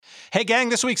Hey, gang,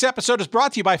 this week's episode is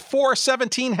brought to you by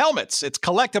 417 Helmets. It's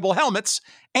collectible helmets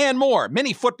and more.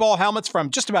 Mini football helmets from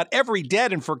just about every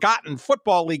dead and forgotten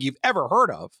football league you've ever heard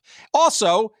of.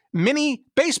 Also, mini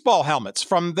baseball helmets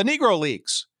from the Negro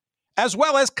Leagues, as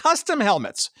well as custom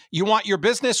helmets. You want your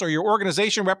business or your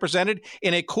organization represented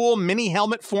in a cool mini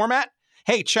helmet format?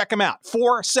 Hey, check them out.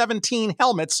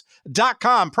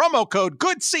 417helmets.com. Promo code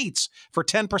GOODSEATS for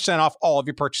 10% off all of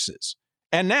your purchases.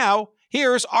 And now,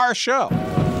 here's our show.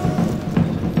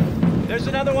 There's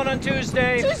another one on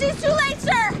Tuesday. Tuesday's too late,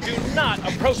 sir. Do not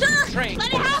approach the train.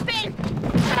 Let it happen.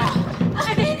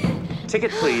 I'm in.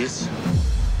 Ticket, please.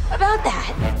 About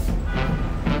that.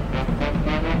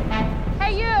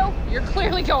 Hey, you. You're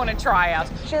clearly going to tryouts.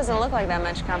 She doesn't look like that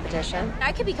much competition.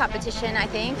 I could be competition, I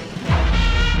think.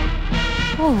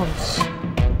 Oh,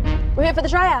 we're here for the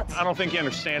tryouts. I don't think you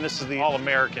understand. This is the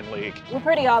All-American League. We're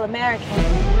pretty all-American.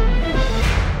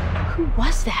 Who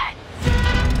was that?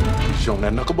 Show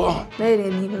them that knuckleball. They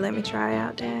didn't even let me try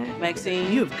out, Dad.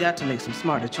 Maxine, you've got to make some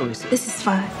smarter choices. This is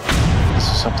fun. This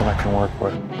is something I can work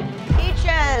with.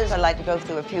 Peaches, I'd like to go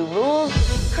through a few rules.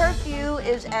 Curfew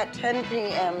is at 10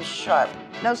 p.m. sharp.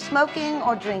 No smoking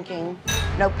or drinking.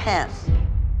 No pants.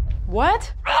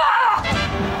 What?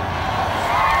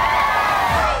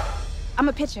 I'm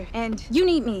a pitcher, and you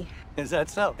need me. Is that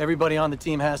so? Everybody on the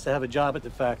team has to have a job at the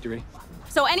factory.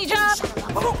 So any job?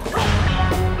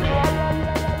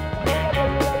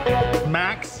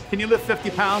 Max, can you lift 50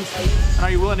 pounds? And are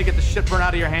you willing to get the shit burned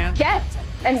out of your hand? Yes.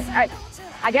 And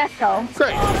I guess so.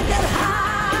 Great.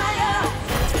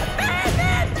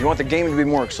 If you want the game to be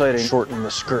more exciting, shorten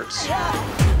the skirts.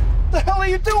 What the hell are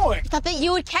you doing? I thought that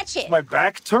you would catch it. My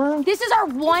back turned? This is our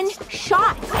one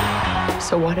shot.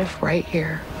 So what if right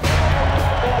here,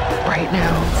 right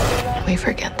now, we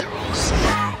forget the rules?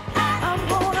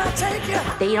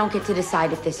 They don't get to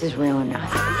decide if this is real or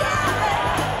not.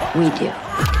 We do.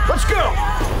 Let's go!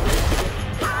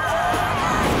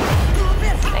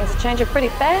 Things are changing pretty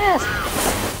fast.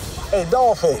 Hey,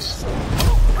 Dollface.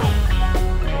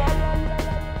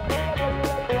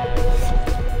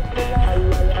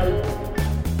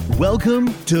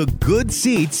 Welcome to Good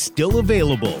Seats Still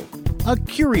Available, a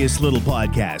curious little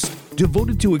podcast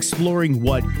devoted to exploring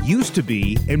what used to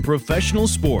be in professional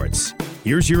sports.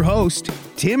 Here's your host,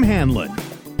 Tim Hanlon.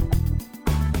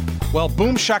 Well,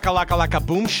 boom shakalaka laka,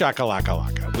 boom shakalaka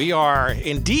laka. We are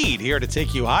indeed here to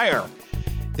take you higher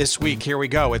this week. Here we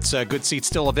go. It's Good Seats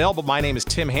Still Available. My name is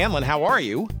Tim Hanlon. How are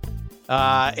you?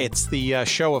 It's the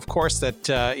show, of course, that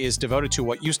is devoted to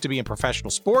what used to be in professional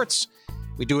sports.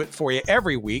 We do it for you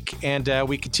every week, and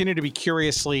we continue to be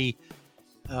curiously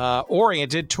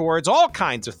oriented towards all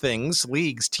kinds of things,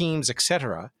 leagues, teams,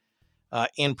 etc.,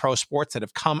 in pro sports that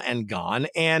have come and gone.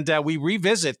 And we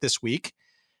revisit this week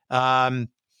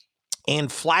in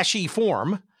flashy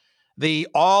form the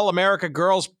All-America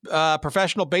Girls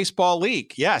Professional Baseball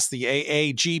League. Yes, the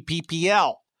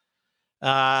AAGPPL.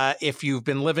 If you've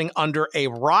been living under a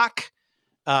rock,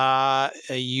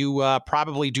 you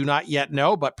probably do not yet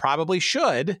know, but probably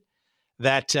should,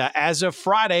 that as of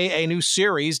Friday, a new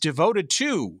series devoted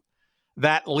to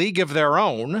that league of their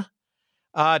own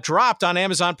dropped on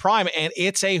Amazon Prime, and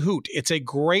it's a hoot. It's a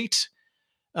great,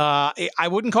 I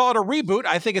wouldn't call it a reboot.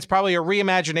 I think it's probably a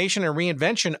reimagination and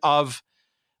reinvention of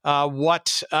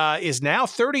what is now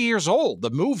 30 years old, the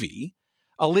movie,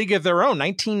 A League of Their Own,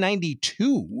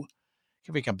 1992.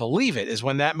 If we can believe it, is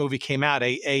when that movie came out.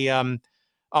 A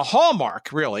hallmark,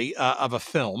 really, of a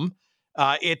film.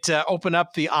 It opened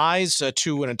up the eyes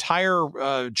to an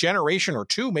entire generation or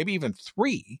two, maybe even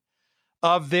three,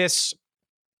 of this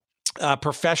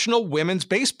professional women's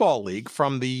baseball league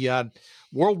from the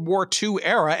World War II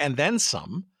era and then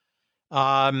some.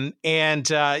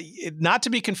 And not to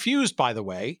be confused, by the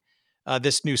way,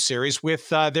 this new series with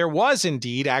there was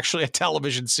indeed actually a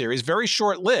television series, very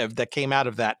short-lived, that came out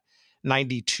of that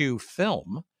 92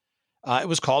 film. It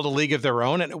was called A League of Their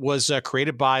Own, and it was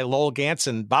created by Lowell Gantz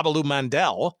and Babaloo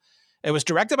Mandel. It was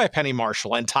directed by Penny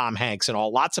Marshall and Tom Hanks and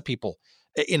lots of people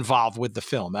involved with the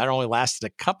film. That only lasted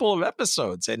a couple of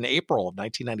episodes in April of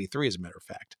 1993, as a matter of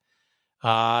fact.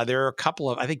 There are a couple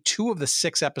of, I think 2 of the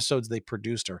 6 episodes they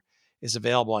produced is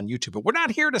available on YouTube. But we're not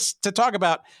here to talk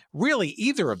about really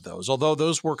either of those, although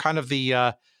those were kind of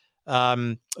the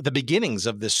beginnings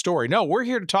of this story. No, we're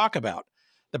here to talk about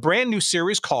the brand new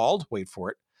series called, wait for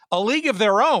it, A League of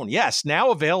Their Own. Yes,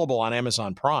 now available on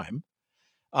Amazon Prime.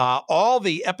 All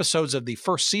the episodes of the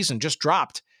first season just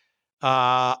dropped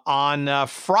on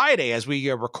Friday as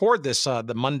we record this,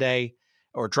 the Monday,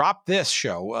 or drop this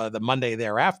show the Monday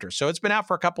thereafter. So it's been out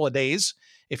for a couple of days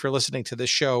if you're listening to this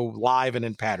show live and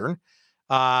in pattern.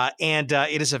 And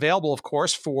it is available, of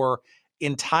course, for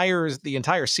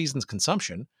entire season's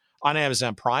consumption on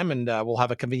Amazon Prime, and we'll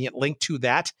have a convenient link to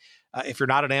that. If you're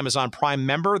not an Amazon Prime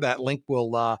member, that link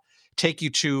will take you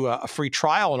to a free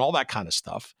trial and all that kind of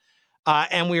stuff.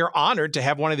 And we are honored to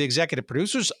have one of the executive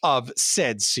producers of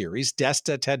said series,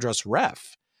 Desta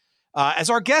Tedros-Ref, as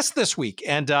our guest this week.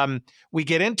 And we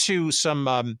get into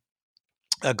some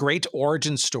great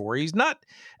origin stories, not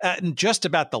just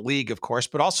about the league, of course,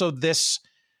 but also this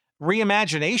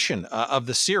reimagination of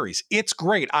the series. It's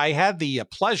great. I had the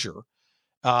pleasure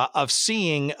of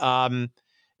seeing, it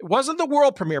wasn't the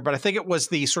world premiere, but I think it was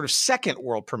the sort of second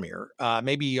world premiere,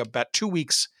 maybe about 2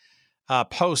 weeks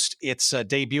post its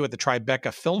debut at the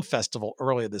Tribeca Film Festival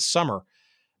earlier this summer.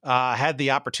 Had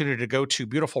the opportunity to go to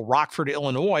beautiful Rockford,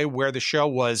 Illinois, where the show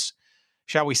was,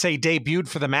 shall we say, debuted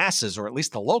for the masses, or at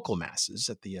least the local masses,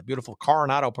 at the beautiful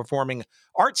Coronado Performing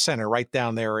Arts Center right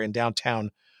down there in downtown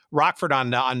Rockford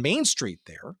on Main Street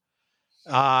there,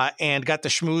 and got to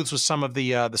schmooze with some of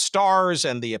the stars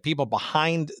and the people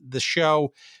behind the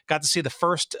show. Got to see the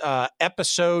first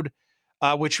episode,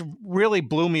 which really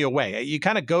blew me away. You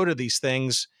kind of go to these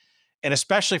things, and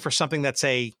especially for something that's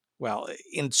in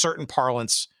certain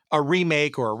parlance, a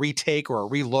remake or a retake or a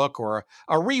relook or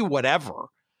a re-whatever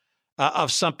of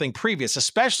something previous,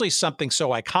 especially something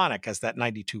so iconic as that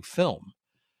 92 film.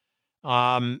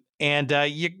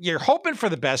 You're hoping for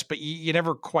the best, but you're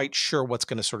never quite sure what's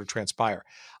going to sort of transpire.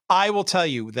 I will tell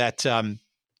you that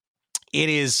it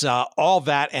is all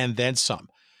that and then some.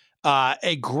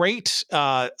 A great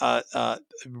relook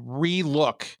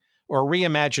or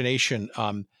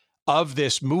reimagination of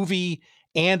this movie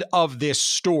and of this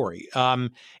story.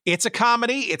 It's a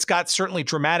comedy. It's got certainly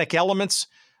dramatic elements.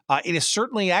 It is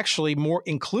certainly actually more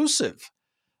inclusive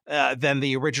than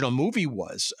the original movie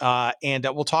was. And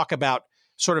we'll talk about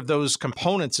sort of those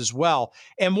components as well.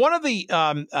 And one of the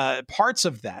parts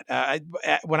of that,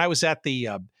 when I was at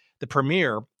the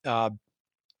premiere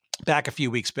back a few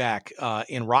weeks back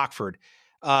in Rockford,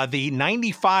 the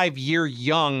 95-year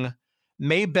young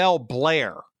Maybelle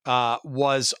Blair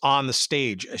was on the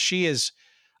stage. She is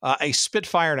a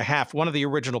Spitfire and a half, one of the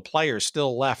original players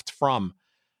still left from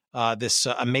this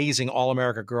amazing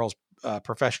All-America Girls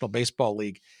Professional Baseball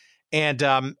League. And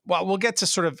we'll get to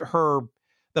sort of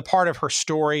the part of her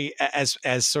story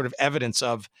as sort of evidence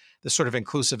of the sort of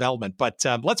inclusive element. But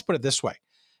let's put it this way.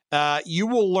 You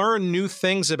will learn new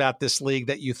things about this league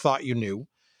that you thought you knew.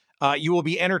 You will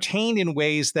be entertained in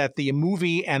ways that the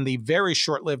movie and the very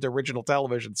short-lived original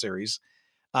television series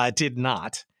did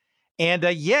not. And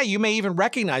you may even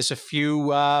recognize a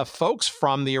few folks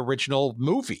from the original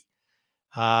movie.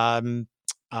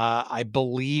 I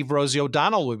believe Rosie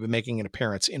O'Donnell will be making an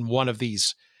appearance in one of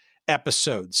these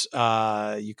episodes.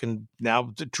 You can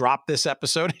now drop this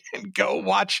episode and go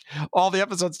watch all the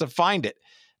episodes to find it.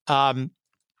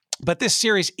 But this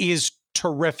series is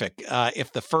terrific.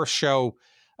 If the first show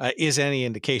is any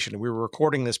indication, we were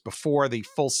recording this before the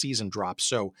full season drops,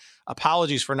 so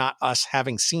apologies for not us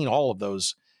having seen all of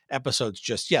those episodes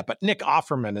just yet. But Nick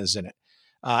Offerman is in it.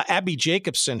 Abby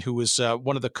Jacobson, who is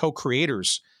one of the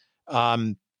co-creators,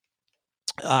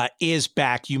 is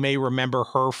back. You may remember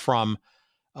her from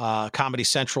Comedy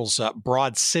Central's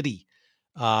Broad City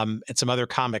and some other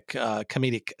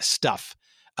comedic stuff.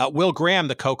 Will Graham,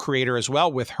 the co-creator as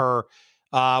well with her,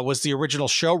 was the original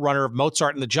showrunner of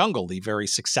Mozart in the Jungle, the very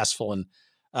successful and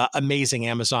amazing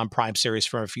Amazon Prime series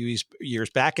from a few years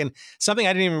back. And something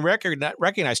I didn't even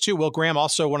recognize too, Will Graham,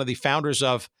 also one of the founders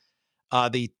of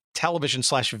the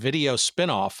television/video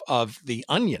spinoff of The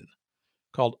Onion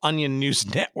called Onion News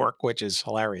Network, which is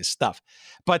hilarious stuff.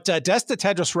 But Desta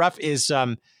Tedros-Ref is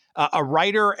a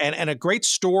writer and a great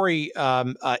story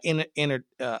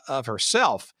of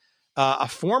herself, a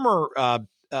former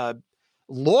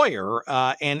lawyer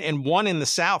and one in the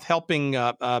South helping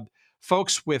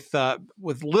folks with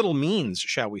little means,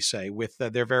 shall we say, with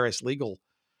their various legal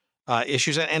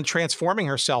issues and transforming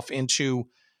herself into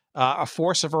a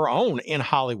force of her own in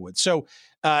Hollywood. So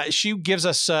she gives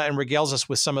us and regales us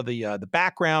with some of the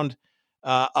background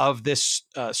of this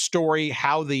story,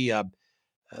 how the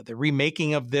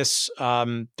remaking of this,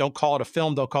 don't call it a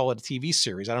film, don't call it a TV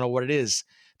series. I don't know what it is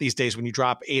these days when you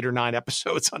drop 8 or 9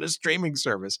 episodes on a streaming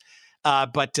service.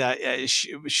 But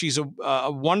she's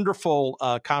a wonderful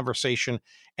conversation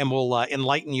and will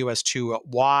enlighten you as to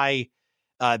why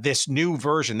this new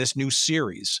version, this new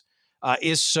series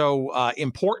is so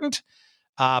important,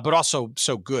 but also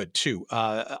so good too.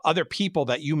 Other people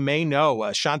that you may know,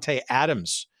 Shantae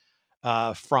Adams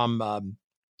from,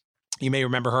 you may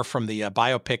remember her from the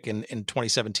biopic in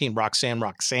 2017,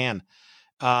 Roxanne.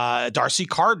 Darcy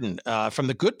Carden from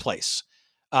The Good Place.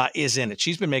 is in it.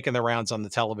 She's been making the rounds on the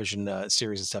television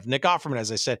series and stuff. Nick Offerman,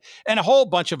 as I said, and a whole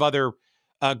bunch of other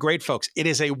great folks. It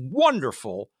is a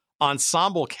wonderful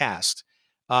ensemble cast,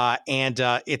 and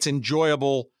it's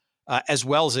enjoyable as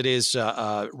well as it is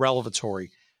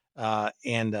revelatory.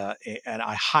 And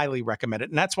I highly recommend it.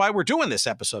 And that's why we're doing this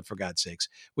episode, for God's sakes.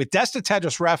 With Destin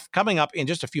Tedros Ref coming up in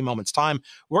just a few moments' time,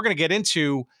 we're going to get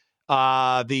into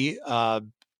the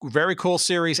very cool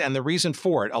series and the reason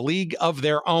for it, A League of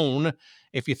Their Own.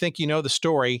 If you think you know the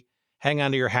story, hang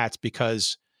on to your hats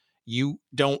because you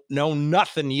don't know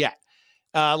nothing yet.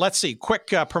 Let's see.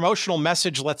 Quick promotional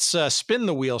message. Let's spin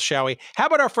the wheel, shall we? How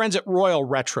about our friends at Royal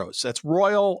Retros? That's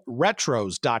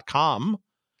royalretros.com.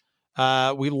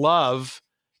 We love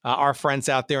our friends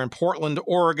out there in Portland,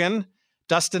 Oregon,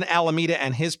 Dustin Alameda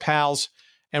and his pals.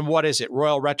 And what is it?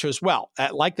 Royal Retros. Well,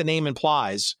 like the name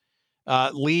implies,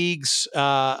 leagues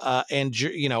and,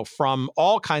 from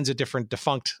all kinds of different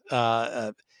defunct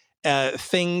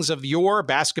things of your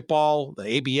basketball,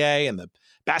 the ABA and the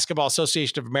Basketball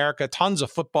Association of America, tons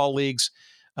of football leagues,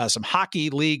 some hockey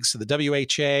leagues, the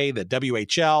WHA, the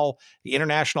WHL, the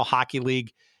International Hockey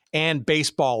League, and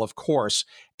baseball, of course.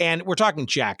 And we're talking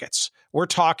jackets. We're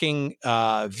talking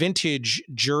vintage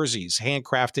jerseys,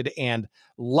 handcrafted and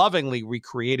lovingly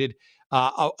recreated,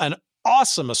 an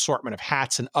awesome assortment of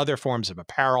hats and other forms of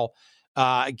apparel,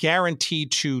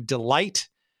 guaranteed to delight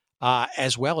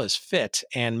as well as fit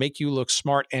and make you look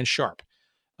smart and sharp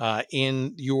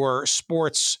in your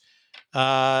sports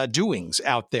doings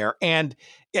out there. And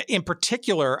in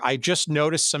particular, I just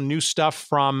noticed some new stuff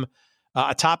from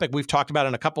a topic we've talked about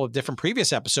in a couple of different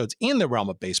previous episodes in the realm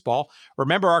of baseball.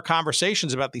 Remember our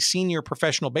conversations about the Senior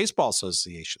Professional Baseball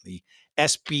Association, the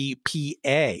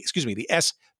SBPA, the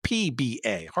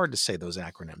SPBA. Hard to say those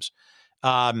acronyms.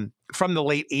 From the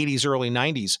late 80s, early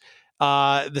 90s.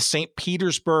 The St.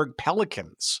 Petersburg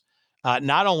Pelicans,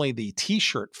 not only the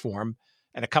T-shirt form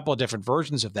and a couple of different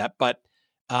versions of that, but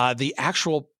the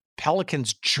actual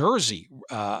Pelicans jersey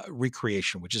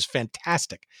recreation, which is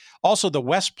fantastic. Also, the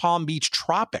West Palm Beach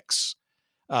Tropics,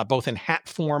 both in hat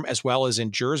form as well as in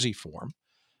jersey form.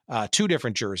 Two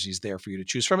different jerseys there for you to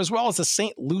choose from, as well as the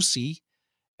St. Lucie,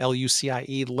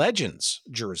 Lucie Legends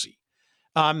jersey.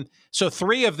 So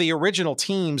three of the original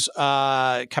teams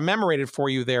commemorated for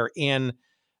you there in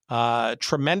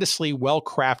tremendously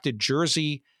well-crafted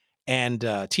jersey and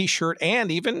T-shirt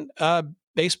and even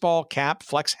baseball cap,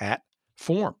 flex hat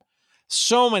form.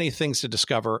 So many things to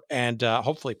discover and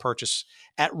hopefully purchase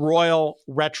at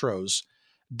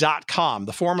royalretros.com,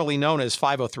 the formerly known as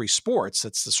 503 Sports.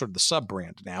 That's the sort of the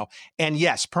sub-brand now. And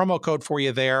yes, promo code for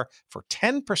you there for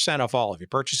 10% off all of your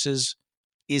purchases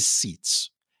is SEATS.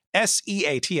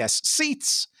 SEATS,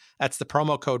 SEATS. That's the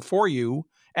promo code for you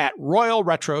at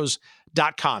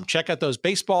royalretros.com. Check out those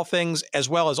baseball things as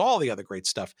well as all the other great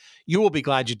stuff. You will be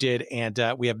glad you did. And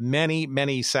we have many,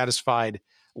 many satisfied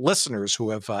listeners who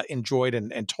have enjoyed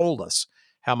and told us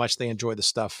how much they enjoy the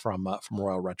stuff from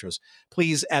Royal Retros.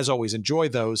 Please, as always, enjoy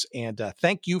those. And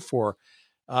thank you for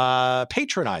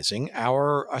patronizing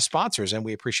our sponsors. And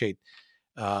we appreciate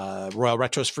Royal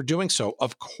Retros for doing so.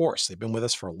 Of course, they've been with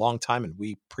us for a long time and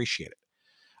we appreciate it.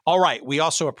 All right. We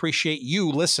also appreciate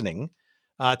you listening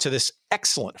to this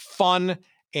excellent, fun,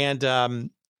 and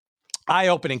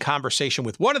eye-opening conversation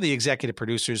with one of the executive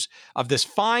producers of this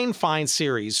fine, fine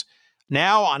series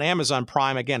now on Amazon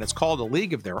Prime. Again, it's called A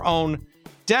League of Their Own.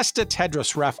 Destin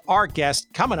Tedros Ref, our guest,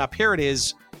 coming up. Here it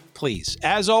is. Please,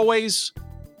 as always,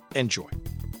 enjoy.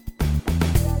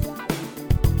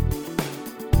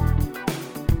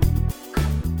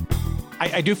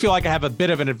 I do feel like I have a bit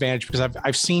of an advantage because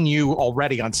I've seen you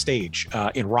already on stage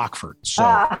in Rockford. So.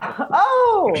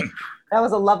 That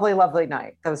was a lovely, lovely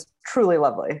night. That was truly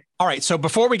lovely. All right. So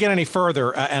before we get any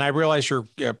further, and I realize you're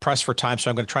pressed for time, so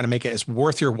I'm going to try to make it as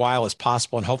worth your while as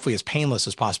possible and hopefully as painless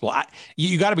as possible.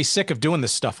 You got to be sick of doing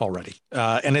this stuff already.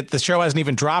 And the show hasn't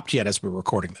even dropped yet as we're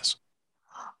recording this.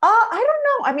 I don't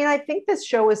know. I mean, I think this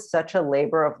show is such a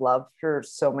labor of love for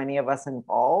so many of us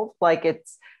involved. Like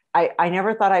I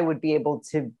never thought I would be able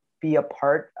to be a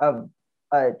part of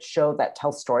a show that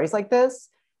tells stories like this,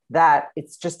 that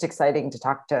it's just exciting to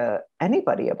talk to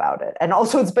anybody about it. And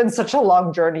also it's been such a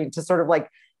long journey to sort of like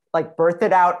birth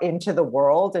it out into the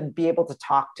world and be able to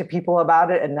talk to people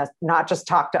about it. And not just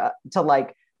talk to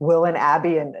like Will and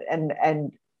Abby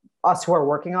and us who are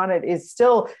working on it is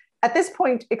still at this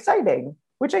point exciting,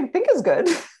 which I think is good.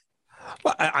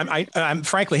 Well, I'm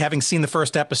frankly, having seen the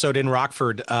first episode in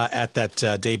Rockford at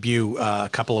that debut a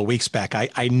couple of weeks back,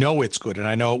 I know it's good and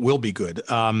I know it will be good.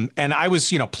 And I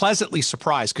was, pleasantly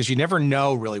surprised because you never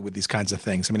know really with these kinds of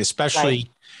things. I mean, especially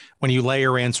when you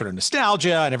layer in sort of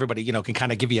nostalgia and everybody, can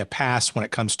kind of give you a pass when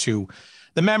it comes to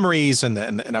the memories and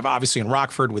obviously in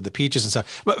Rockford with the peaches and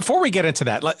stuff. But before we get into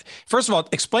that, first of all,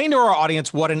 explain to our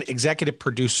audience what an executive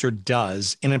producer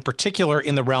does, and in particular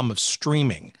in the realm of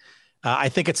streaming. I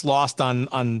think it's lost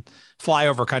on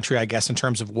flyover country, I guess, in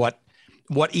terms of what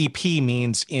EP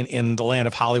means in the land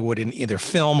of Hollywood in either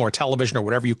film or television or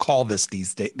whatever you call this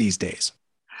these days.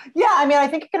 Yeah, I mean, I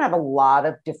think it can have a lot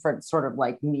of different sort of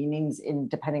like meanings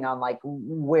depending on like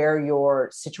where you're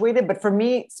situated. But for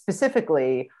me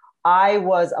specifically, I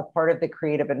was a part of the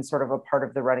creative and sort of a part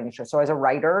of the running show. So I was a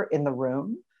writer in the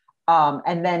room,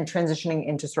 and then transitioning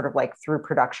into sort of like through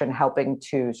production, helping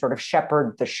to sort of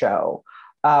shepherd the show.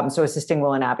 So assisting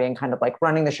Will and Abby and kind of like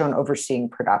running the show and overseeing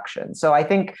production. So I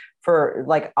think for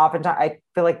like oftentimes, I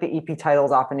feel like the EP title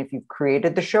is often if you've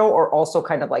created the show, or also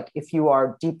kind of like if you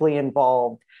are deeply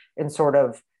involved in sort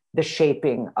of the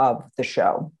shaping of the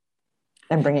show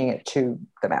and bringing it to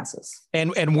the masses.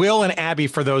 And Will and Abby,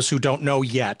 for those who don't know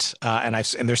yet, and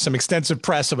there's some extensive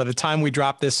press. So by the time we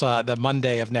drop this, the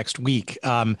Monday of next week,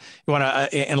 you want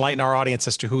to enlighten our audience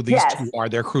as to who these two are.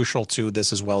 They're crucial to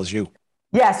this as well as you.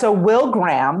 Yeah, so Will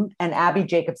Graham and Abby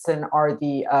Jacobson are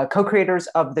the co-creators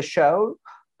of the show,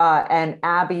 and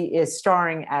Abby is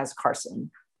starring as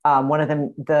Carson, one of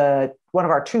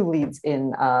our two leads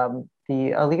in the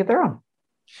League of Their Own.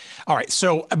 All right,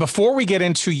 so before we get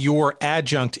into your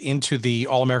adjunct into the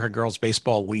All-America Girls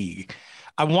Baseball League,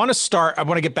 I want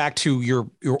to get back to your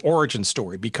origin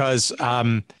story because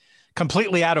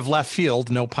completely out of left field,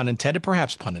 no pun intended,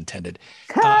 perhaps pun intended.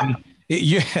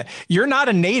 You're not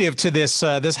a native to this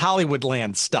Hollywood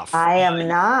land stuff. I am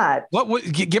not.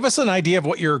 Give us an idea of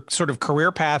what your sort of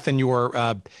career path and your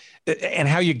and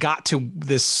how you got to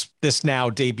this now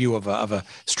debut of a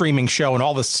streaming show and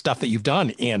all the stuff that you've done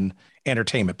in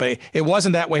entertainment. But it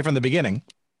wasn't that way from the beginning.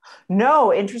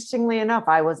 No, interestingly enough,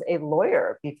 I was a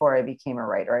lawyer before I became a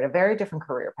writer. I had a very different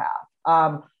career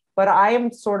path. But I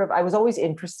was always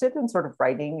interested in sort of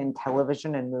writing and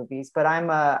television and movies, but I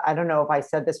don't know if I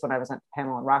said this when I was on the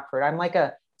panel in Rockford, I'm like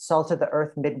a salt of the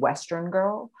earth Midwestern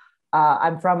girl.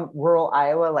 I'm from rural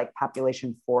Iowa, like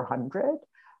population 400.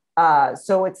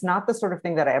 So it's not the sort of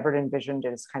thing that I ever envisioned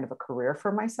as kind of a career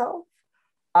for myself.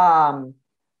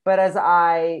 But as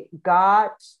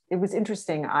it was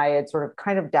interesting. I had sort of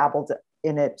kind of dabbled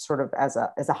in it sort of as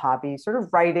a hobby, sort of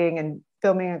writing and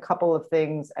filming a couple of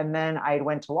things. And then I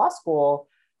went to law school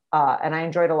and I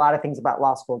enjoyed a lot of things about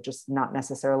law school, just not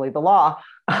necessarily the law.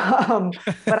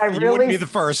 But I really you wouldn't be the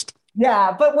first.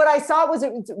 Yeah. But what I saw was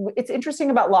it's interesting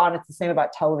about law, and it's the same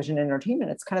about television and entertainment.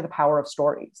 It's kind of the power of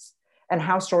stories and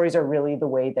how stories are really the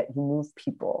way that you move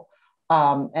people.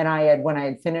 And when I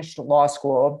had finished law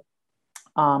school,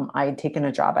 I had taken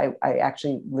a job. I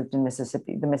actually lived in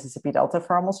the Mississippi Delta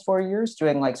for almost 4 years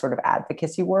doing like sort of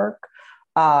advocacy work.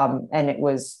 And it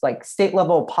was like state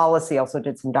level policy, also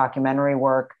did some documentary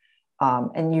work.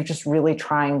 And you're just really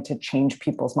trying to change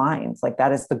people's minds. Like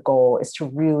that is the goal, is to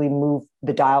really move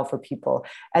the dial for people.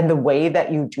 And the way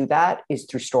that you do that is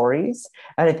through stories.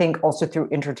 And I think also through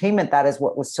entertainment, that is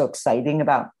what was so exciting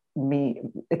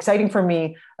for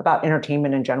me about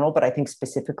entertainment in general. But I think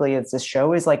specifically as this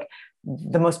show is like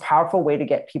the most powerful way to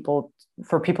get people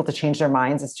to change their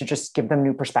minds is to just give them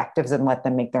new perspectives and let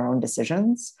them make their own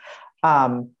decisions.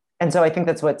 And so I think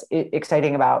that's what's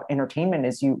exciting about entertainment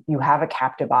is you have a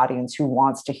captive audience who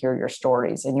wants to hear your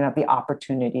stories, and you have the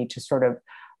opportunity to sort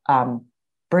of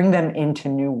bring them into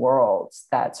new worlds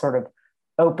that sort of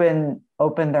open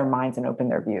their minds and open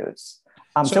their views.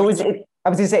 I was going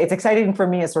to say it's exciting for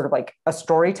me as sort of like a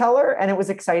storyteller, and it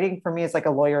was exciting for me as like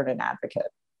a lawyer and an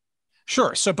advocate.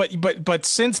 Sure. So, but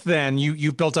since then,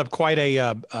 you've built up quite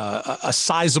a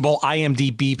sizable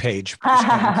IMDb page.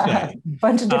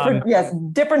 Bunch of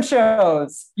different, different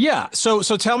shows. Yeah. So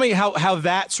tell me how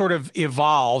that sort of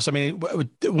evolves. I mean,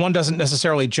 one doesn't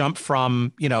necessarily jump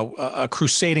from a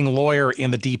crusading lawyer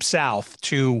in the Deep South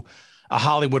to a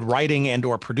Hollywood writing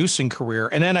and/or producing career,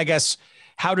 and then I guess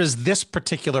how does this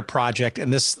particular project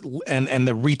and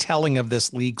the retelling of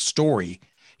this league story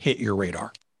hit your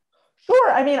radar?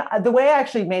 Sure. I mean, the way I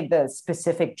actually made the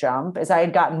specific jump is I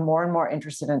had gotten more and more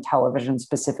interested in television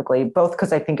specifically, both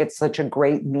because I think it's such a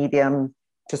great medium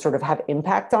to sort of have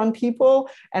impact on people.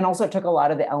 And also it took a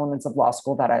lot of the elements of law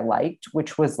school that I liked,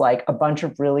 which was like a bunch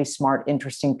of really smart,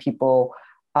 interesting people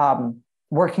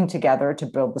working together to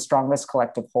build the strongest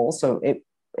collective whole. So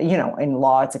in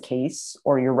law, it's a case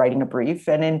or you're writing a brief.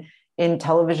 And in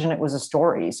television, it was a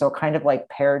story. So it kind of like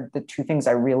paired the two things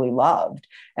I really loved.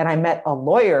 And I met a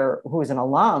lawyer who was an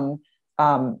alum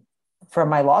from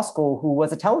my law school who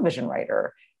was a television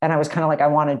writer. And I was kind of like, I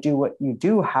want to do what you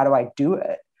do. How do I do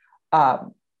it?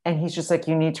 And he's just like,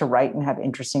 you need to write and have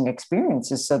interesting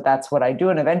experiences. So that's what I do.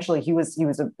 And eventually his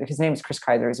name is Chris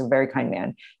Kaiser. He's a very kind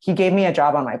man. He gave me a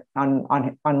job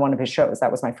on one of his shows. That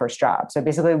was my first job. So I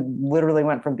basically literally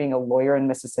went from being a lawyer in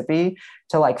Mississippi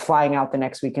to like flying out the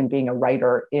next week and being a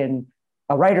writer in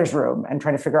a writer's room and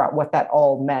trying to figure out what that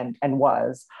all meant and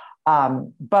was.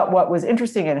 But what was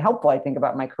interesting and helpful, I think,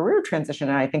 about my career transition,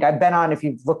 and I think I've been on, if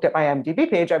you've looked at my IMDb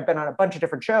page, I've been on a bunch of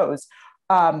different shows,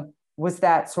 was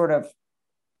that sort of,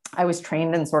 I was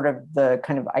trained in sort of the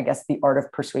kind of, I guess, the art of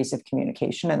persuasive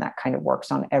communication, and that kind of works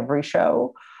on every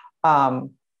show.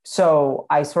 So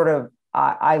I sort of,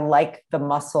 I like the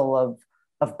muscle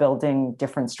of building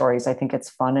different stories. I think it's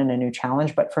fun and a new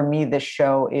challenge. But for me, this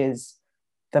show is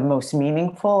the most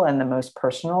meaningful and the most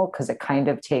personal because it kind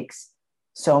of takes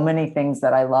so many things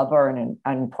that I love are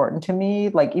important to me.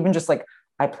 Like even just like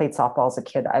I played softball as a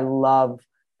kid. I love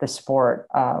the sport.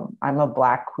 I'm a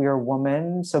Black queer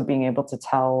woman. So being able to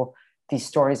tell these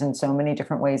stories in so many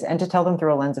different ways and to tell them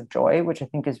through a lens of joy, which I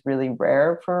think is really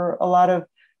rare for a lot of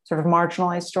sort of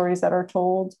marginalized stories that are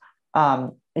told.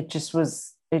 It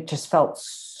just felt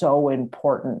so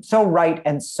important, so right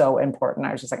and so important.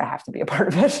 I was just like, I have to be a part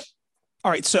of it. All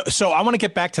right. So I want to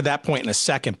get back to that point in a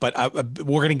second, but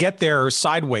we're going to get there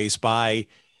sideways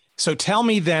so tell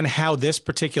me then how this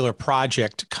particular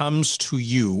project comes to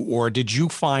you, or did you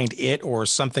find it or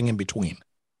something in between?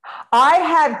 I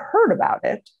had heard about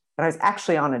it, but I was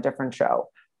actually on a different show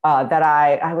that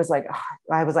I was like,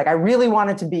 I really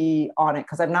wanted to be on it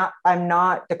because I'm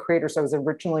not the creator. So I was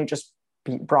originally just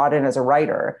brought in as a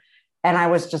writer. And I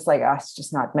was just like, it's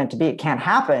just not meant to be. It can't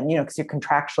happen, because you're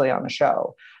contractually on a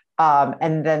show.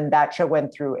 And then that show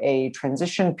went through a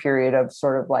transition period of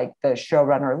sort of like the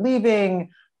showrunner leaving.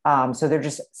 So there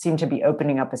just seemed to be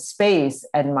opening up a space.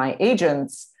 And my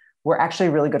agents were actually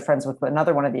really good friends with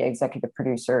another one of the executive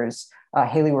producers,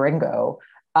 Haley Waringo.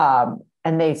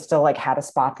 And they still like had a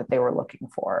spot that they were looking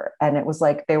for. And it was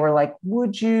like, they were like,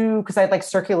 would you, because I'd like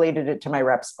circulated it to my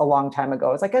reps a long time ago.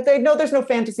 I was like, I know there's no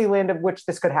fantasy land of which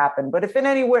this could happen, but if in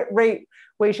any way,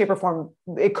 shape or form,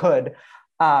 it could.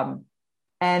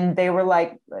 And they were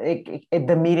like,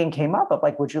 the meeting came up of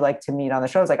like, would you like to meet on the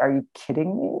show? I was like, are you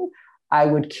kidding me? I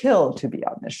would kill to be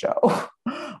on this show.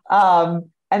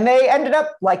 And they ended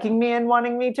up liking me and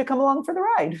wanting me to come along for the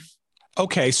ride.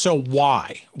 Okay, so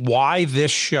why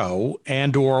this show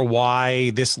and or why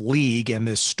this league and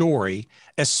this story,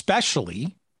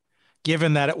 especially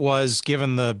given that it was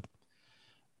given the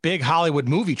big Hollywood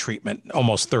movie treatment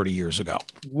almost 30 years ago?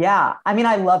 Yeah, I mean,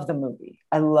 I love the movie.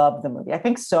 I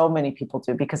think so many people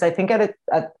do, because I think at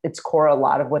its core, a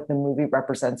lot of what the movie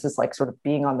represents is like sort of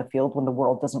being on the field when the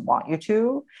world doesn't want you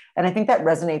to. And I think that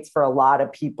resonates for a lot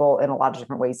of people in a lot of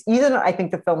different ways. Even I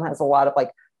think the film has a lot of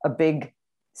like a big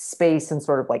space and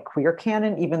sort of like queer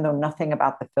canon, even though nothing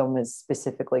about the film is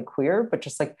specifically queer, but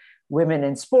just like women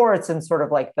in sports and sort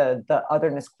of like the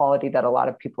otherness quality that a lot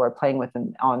of people are playing with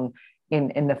in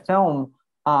the film.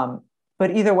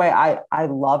 But either way, I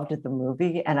loved the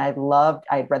movie, and I'd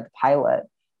read the pilot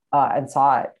and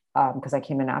saw it because I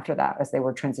came in after that as they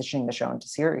were transitioning the show into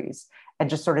series, and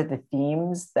just sort of the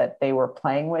themes that they were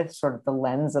playing with, sort of the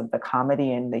lens of the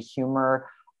comedy and the humor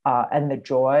and the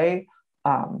joy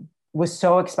was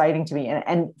so exciting to me.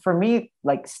 And for me,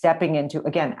 like stepping into,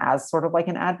 again, as sort of like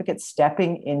an advocate,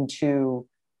 stepping into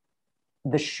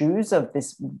the shoes of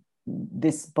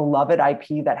this beloved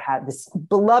IP that had this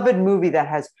beloved movie that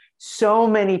has so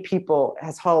many people,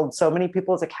 has held so many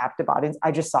people as a captive audience.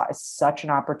 I just saw it as such an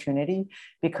opportunity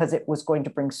because it was going to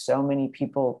bring so many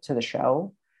people to the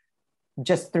show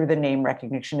just through the name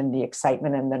recognition and the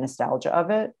excitement and the nostalgia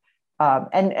of it.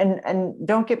 And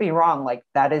don't get me wrong, like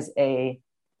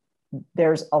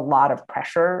there's a lot of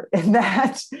pressure in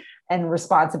that and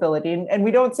responsibility. And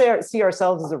we don't see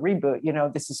ourselves as a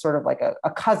reboot. This is sort of like a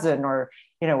cousin, or,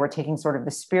 we're taking sort of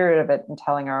the spirit of it and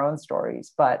telling our own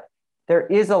stories. But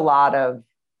there's a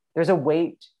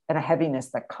weight and a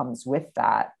heaviness that comes with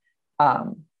that,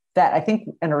 that I think,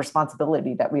 and a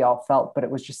responsibility that we all felt, but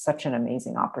it was just such an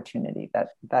amazing opportunity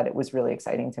that it was really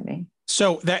exciting to me.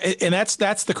 So that's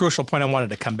the crucial point I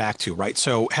wanted to come back to, right?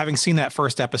 So having seen that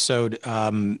first episode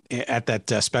at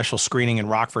that special screening in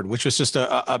Rockford, which was just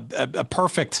a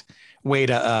perfect way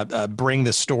to bring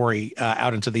the story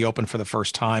out into the open for the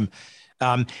first time.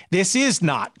 This is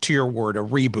not, to your word, a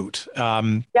reboot.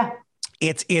 Yeah.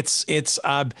 It's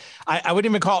I wouldn't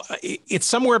even call it's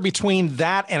somewhere between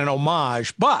that and an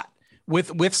homage, but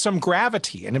with some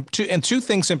gravity, and two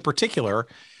things in particular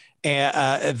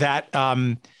that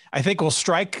I think will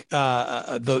strike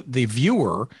the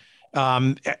viewer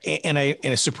in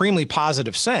a supremely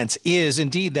positive sense is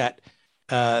indeed that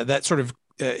sort of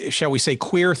shall we say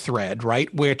queer thread,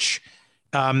 right? Which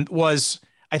was,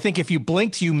 I think, if you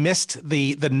blinked, you missed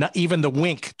even the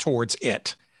wink towards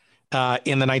it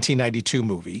in the 1992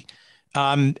 movie,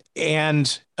 and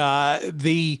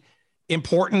the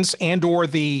importance and or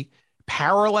the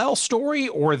parallel story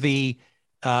or the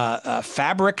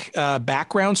fabric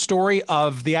background story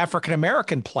of the African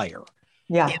American player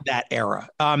in that era.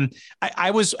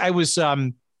 I was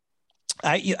in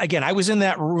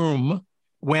that room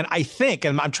when I think,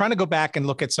 and I'm trying to go back and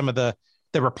look at some of the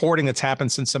reporting that's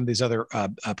happened since some of these other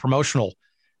promotional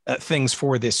things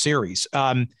for this series.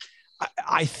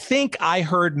 I think I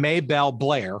heard Maybelle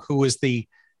Blair, who is the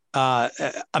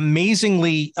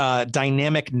amazingly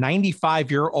dynamic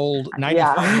 95-year-old,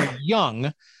 95-year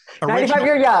young,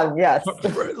 95-year young, yes,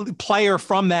 player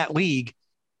from that league,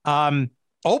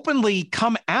 openly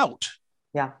come out.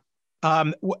 Yeah.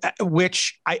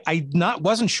 Which I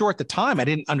wasn't sure at the time. I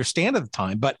didn't understand at the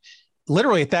time, but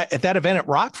literally at that event at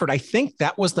Rockford, I think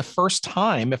that was the first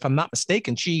time, if I'm not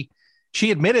mistaken, she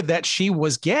admitted that she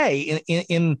was gay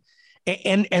and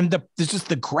just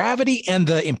the gravity and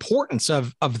the importance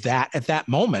of that at that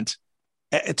moment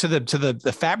to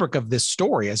the fabric of this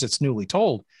story as it's newly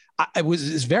told,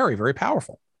 is very, very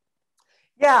powerful.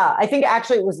 Yeah, I think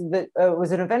actually it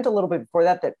was an event a little bit before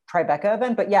that Tribeca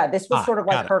event, but yeah, this was sort of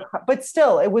like her, but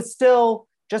still, it was still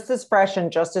just as fresh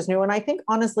and just as new. And I think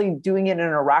honestly, doing it in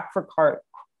a Rockford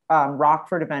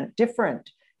event, different,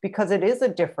 because it is a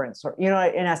difference, or,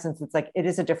 in essence, it's like, it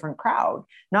is a different crowd,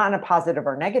 not in a positive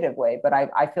or negative way, but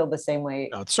I feel the same way.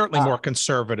 No, it's certainly more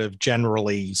conservative,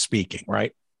 generally speaking,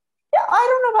 right? Yeah,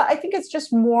 I don't know. I think it's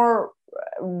just more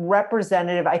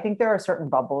representative. I think there are certain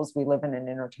bubbles we live in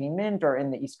entertainment, or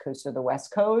in the East Coast or the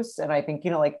West Coast. And I think,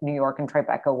 like New York and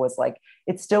Tribeca was like,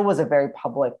 it still was a very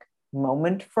public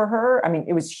moment for her. I mean,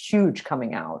 it was huge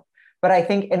coming out. But I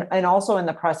think, and also in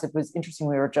the press, it was interesting.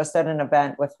 We were just at an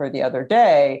event with her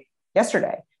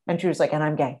yesterday, and she was like, and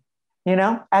I'm gay,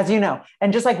 as you know,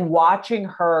 and just like watching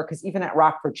her, because even at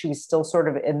Rockford, she was still sort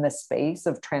of in the space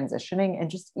of transitioning, and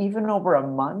just even over a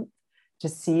month, to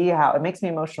see how it makes me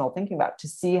emotional thinking about, to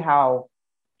see how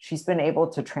she's been able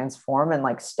to transform and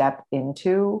like step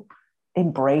into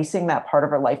embracing that part of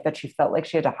her life that she felt like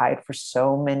she had to hide for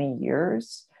so many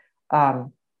years,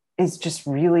 is just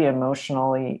really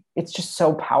emotionally, it's just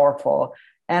so powerful.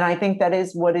 And I think that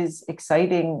is what is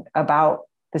exciting about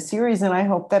the series. And I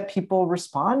hope that people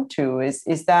respond to is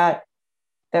that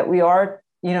we are,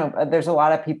 there's a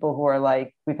lot of people who are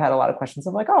like, we've had a lot of questions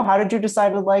of like, oh, how did you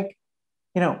decide to like,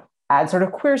 add sort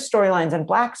of queer storylines and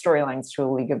Black storylines to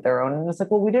a league of their own? And it's like,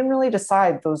 well, we didn't really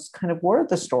decide. Those kind of were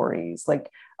the stories,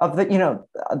 like of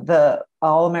the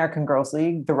All-American Girls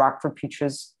League, the Rockford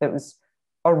Peaches, that was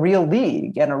a real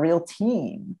league and a real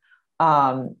team.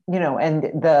 And in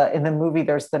the movie,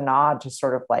 there's the nod to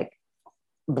sort of like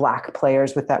Black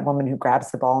players with that woman who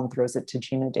grabs the ball and throws it to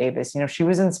Gina Davis. She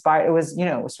was inspired. It was,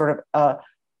 sort of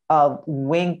a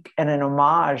wink and an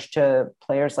homage to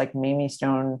players like Tony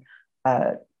Stone,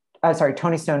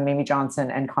 Mamie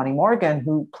Johnson, and Connie Morgan,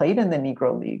 who played in the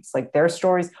Negro Leagues. Like their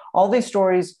stories, all these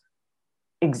stories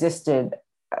existed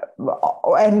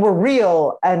and were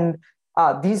real. And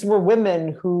these were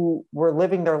women who were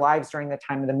living their lives during the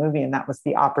time of the movie. And that was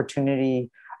the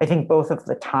opportunity, I think, both of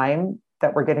the time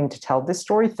that we're getting to tell this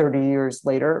story 30 years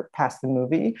later past the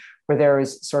movie, where there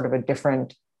is sort of a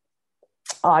different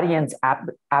audience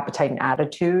appetite and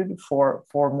attitude for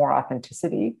more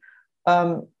authenticity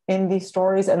in these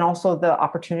stories, and also the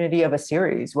opportunity of a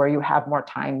series where you have more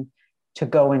time to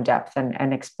go in depth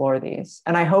and explore these.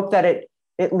 And I hope that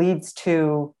it leads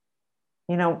to,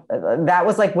 that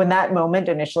was like when that moment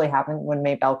initially happened, when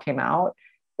Maybelle came out,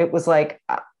 it was like,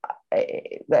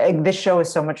 this show is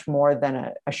so much more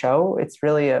than a show. It's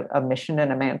really a mission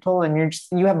and a mantle. And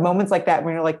you have moments like that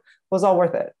when you're like, it was all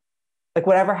worth it. Like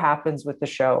whatever happens with the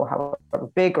show,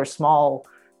 however big or small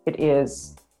it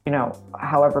is,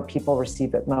 however people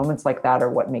receive it, moments like that are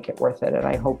what make it worth it. And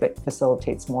I hope it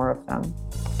facilitates more of them.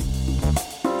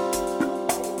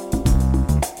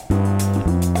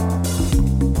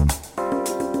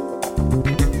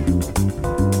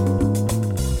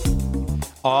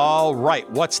 All right,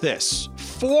 what's this?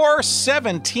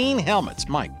 417 Helmets.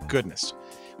 My goodness.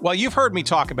 Well, you've heard me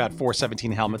talk about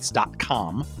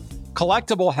 417helmets.com,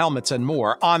 collectible helmets and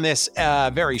more on this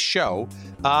very show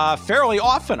fairly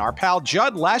often. Our pal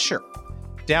Judd Lesher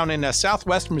down in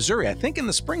southwest Missouri, I think in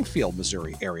the Springfield,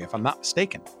 Missouri area, if I'm not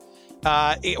mistaken,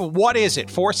 What is it?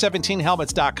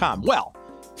 417helmets.com. Well,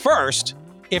 first,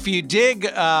 if you dig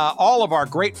all of our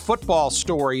great football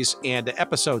stories and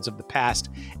episodes of the past,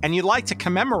 and you'd like to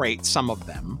commemorate some of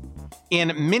them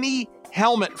in mini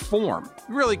helmet form,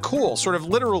 really cool, sort of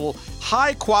literal,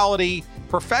 high quality,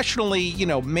 professionally,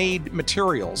 made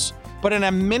materials, but in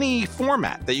a mini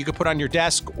format that you could put on your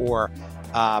desk or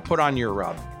put on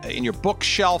your in your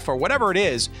bookshelf or whatever it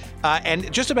is,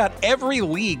 and just about every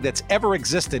league that's ever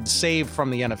existed, saved from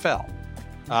the NFL.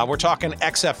 We're talking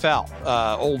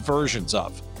XFL, old versions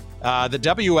of the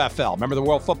WFL. Remember the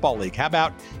World Football League? How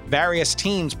about various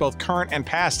teams, both current and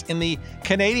past, in the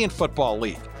Canadian Football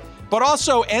League? But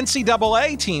also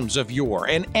NCAA teams of yore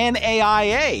and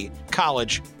NAIA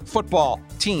college football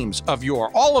teams of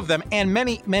yore. All of them and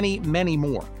many, many, many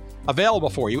more available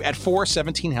for you at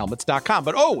 417helmets.com.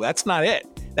 But that's not it.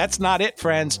 That's not it,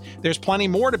 friends. There's plenty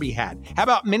more to be had. How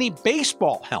about mini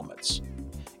baseball helmets?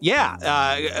 Yeah,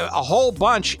 a whole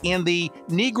bunch in the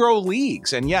Negro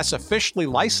Leagues. And yes, officially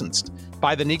licensed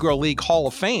by the Negro League Hall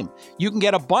of Fame. You can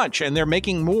get a bunch, and they're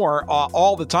making more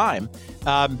all the time.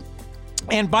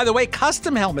 And by the way,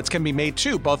 custom helmets can be made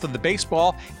too, both of the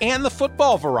baseball and the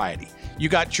football variety. You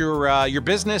got your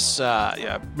business,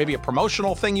 maybe a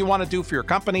promotional thing you want to do for your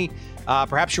company,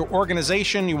 perhaps your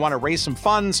organization, you want to raise some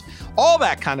funds, all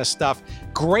that kind of stuff.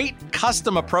 Great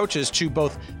custom approaches to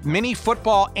both mini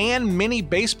football and mini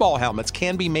baseball helmets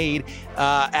can be made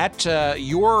at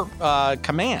your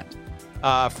command.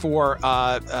 For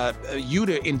you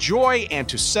to enjoy and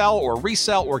to sell or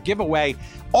resell or give away,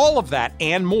 all of that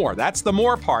and more. That's the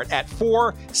more part at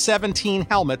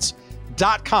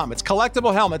 417helmets.com. It's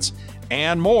collectible helmets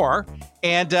and more.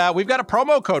 And we've got a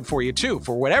promo code for you too,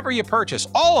 for whatever you purchase,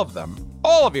 all of them,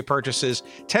 all of your purchases,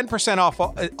 10% off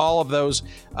all of those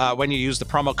when you use the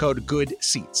promo code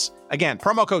GOODSEATS. Again,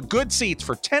 promo code GOODSEATS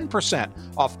for 10%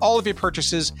 off all of your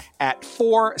purchases at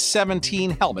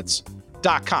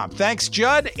 417helmets.com. Thanks,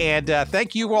 Judd, and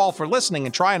thank you all for listening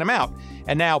and trying them out.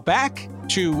 And now back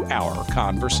to our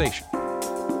conversation.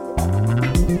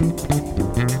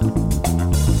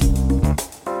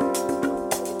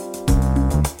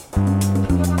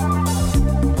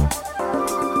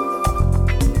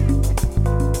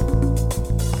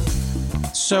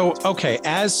 So, okay,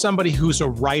 as somebody who's a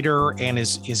writer and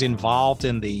is involved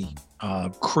in the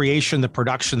creation, the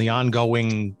production, the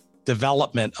ongoing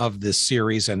development of this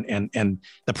series and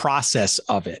the process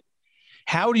of it,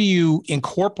 how do you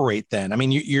incorporate then? I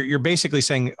mean, you're basically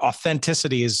saying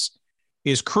authenticity is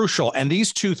crucial, and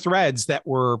these two threads that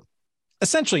were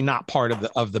essentially not part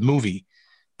of the movie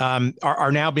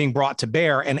are now being brought to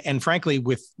bear, and frankly,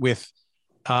 with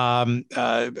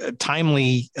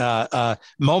timely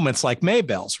moments like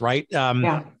Maybelle's, right?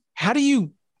 Yeah. How do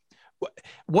you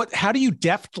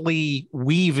deftly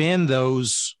weave in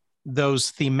those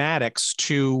thematics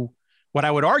to what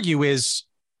I would argue is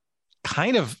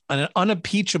kind of an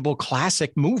unimpeachable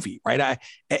classic movie, right?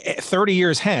 30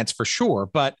 years hence for sure,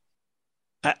 but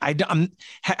how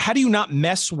do you not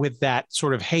mess with that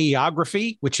sort of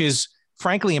hagiography, which is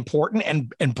frankly important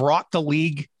and brought the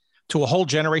league to a whole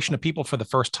generation of people for the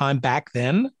first time back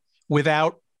then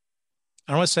without,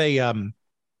 I don't want to say,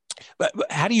 but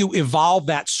how do you evolve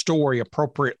that story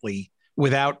appropriately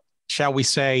without, shall we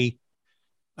say,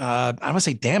 I don't want to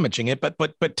say damaging it,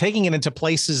 but taking it into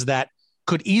places that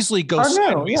could easily go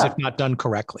sideways if not done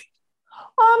correctly?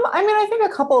 I mean, I think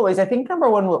a couple of ways. I think number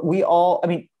one,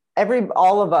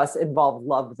 all of us involved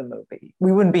loved the movie.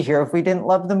 We wouldn't be here if we didn't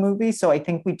love the movie. So I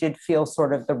think we did feel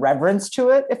sort of the reverence to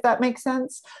it, if that makes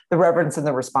sense. The reverence and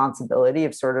the responsibility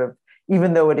of sort of,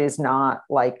 even though it is not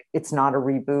like, it's not a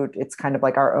reboot, it's kind of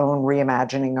like our own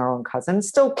reimagining our own cousin,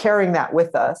 still carrying that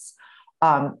with us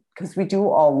because we do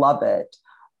all love it.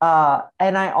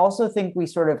 And I also think we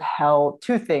sort of held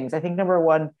two things. I think number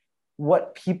one,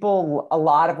 a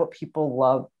lot of what people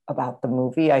love about the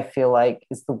movie, I feel like,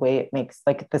 is the way it makes,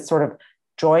 like, the sort of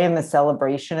joy and the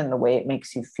celebration and the way it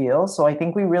makes you feel. So I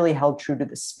think we really held true to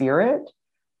the spirit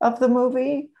of the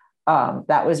movie.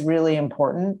 That was really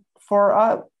important for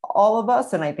all of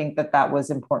us. And I think that was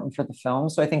important for the film.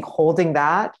 So I think holding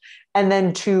that, and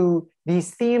then to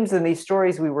these themes and these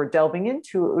stories we were delving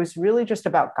into, it was really just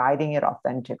about guiding it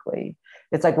authentically.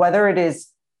 It's like, whether it is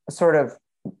sort of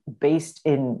based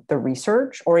in the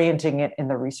research, orienting it in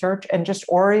the research, and just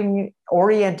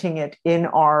orienting it in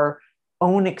our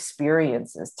own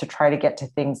experiences to try to get to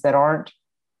things that aren't,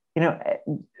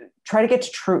 try to get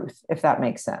to truth, if that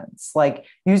makes sense. Like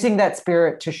using that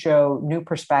spirit to show new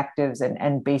perspectives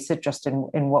and base it just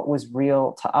in what was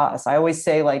real to us. I always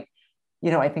say, like,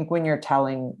 I think when you're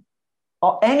telling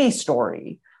any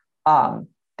story,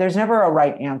 there's never a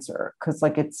right answer, because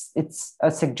like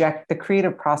the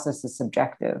creative process is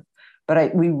subjective,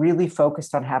 but we really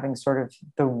focused on having sort of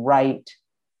the right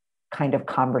kind of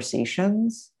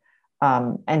conversations.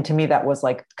 And to me, that was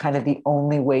like kind of the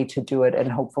only way to do it.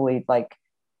 And hopefully, like,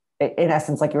 in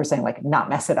essence, like you were saying, like, not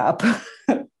mess it up.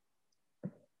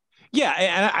 Yeah.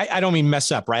 And I don't mean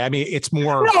mess up, right? I mean, it's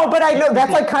more. No, but I know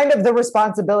that's like kind of the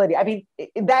responsibility. I mean,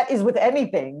 that is with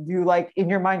anything. You like, in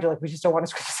your mind, you're like, we just don't want to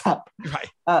screw this up. Right.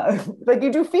 Like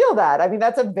you do feel that. I mean,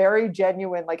 that's a very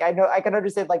genuine, like, I know I can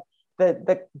understand like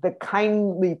the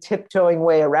kindly tiptoeing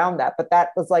way around that. But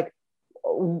that was like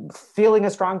feeling a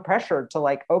strong pressure to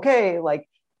like, okay, like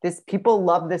people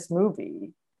love this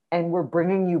movie and we're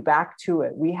bringing you back to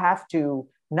it. We have to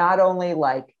not only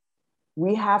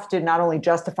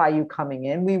justify you coming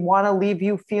in, we want to leave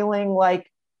you feeling like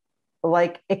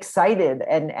excited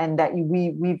and that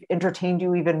we've entertained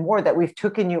you even more, that we've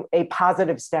taken you a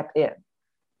positive step in,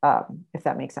 if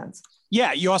that makes sense.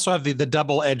 Yeah. You also have the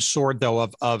double-edged sword though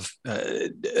of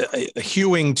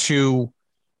hewing to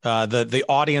the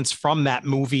audience from that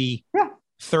movie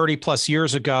 30 plus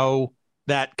years ago.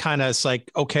 That kind of is like,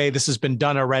 okay, this has been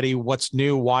done already. What's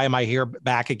new? Why am I here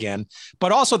back again?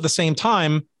 But also at the same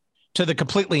time, to the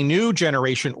completely new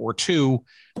generation or two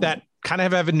that kind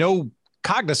of have no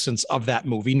cognizance of that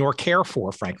movie nor care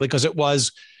for, frankly, because it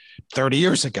was 30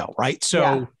 years ago, right?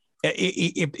 So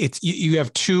you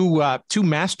have two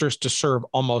masters to serve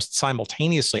almost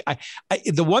simultaneously.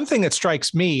 The one thing that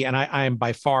strikes me, and I am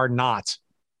by far not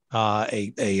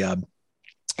a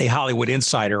Hollywood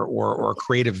insider or a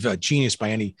creative genius by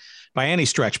any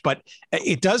stretch, but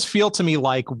it does feel to me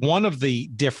like one of the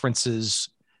differences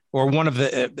or one of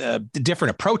the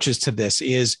different approaches to this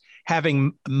is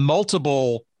having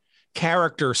multiple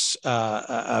characters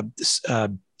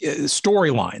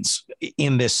storylines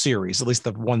in this series, at least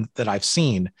the one that I've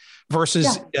seen,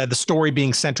 versus the story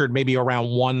being centered maybe around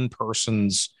one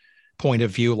person's point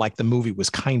of view, like the movie was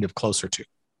kind of closer to.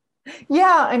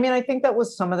 Yeah, I mean, I think that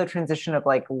was some of the transition of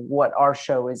like what our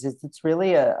show is it's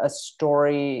really a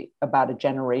story about a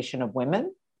generation of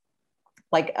women,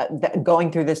 like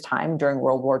going through this time during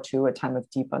World War II, a time of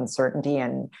deep uncertainty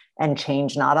and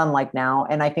change, not unlike now.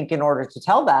 And I think in order to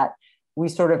tell that, we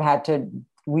sort of had to,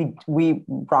 we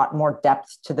brought more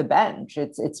depth to the bench.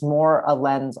 It's more a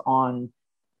lens on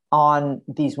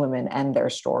these women and their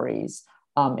stories.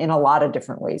 In a lot of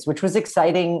different ways, which was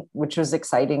exciting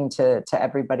to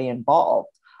everybody involved.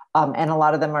 And a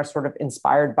lot of them are sort of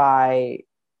inspired by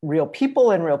real people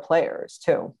and real players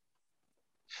too.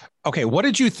 Okay. What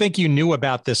did you think you knew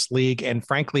about this league? And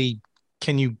frankly,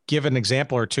 can you give an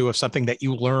example or two of something that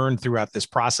you learned throughout this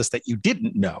process that you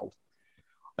didn't know?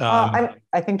 I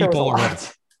think there was a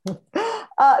lot.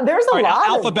 There's a lot.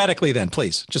 Alphabetically then,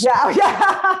 please. Yeah.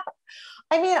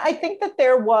 I mean, I think that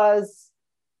there was,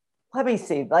 let me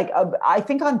see, like, I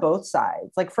think on both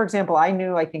sides, like, for example,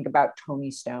 I think about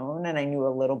Tony Stone and I knew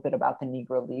a little bit about the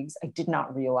Negro Leagues. I did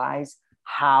not realize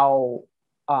how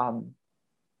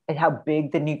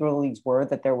big the Negro Leagues were,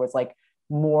 that there was like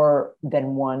more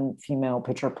than one female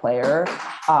pitcher player.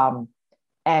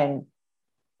 And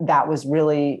that was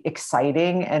really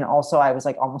exciting. And also I was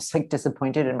like, almost like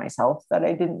disappointed in myself that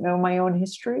I didn't know my own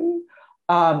history.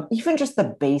 Even just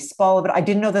the baseball of it. I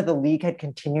didn't know that the league had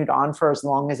continued on for as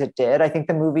long as it did. I think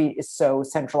the movie is so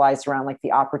centralized around like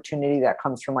the opportunity that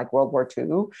comes from like World War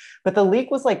II, but the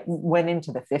league was like, went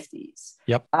into the 50s.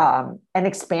 Yep. And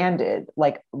expanded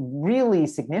like really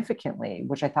significantly,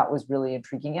 which I thought was really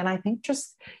intriguing. And I think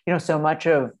just, so much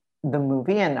of the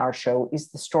movie and our show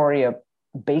is the story of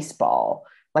baseball,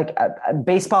 like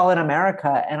baseball in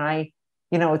America. And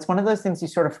it's one of those things you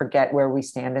sort of forget where we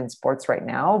stand in sports right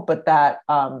now, but that,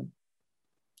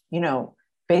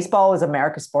 baseball is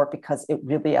America's sport because it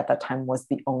really at that time was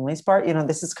the only sport.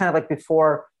 This is kind of like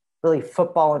before really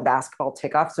football and basketball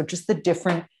take off. So just the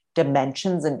different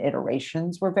dimensions and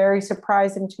iterations were very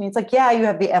surprising to me. It's like, yeah, you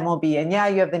have the MLB and yeah,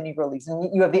 you have the Negro Leagues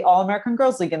and you have the All-American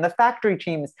Girls League and the factory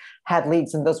teams had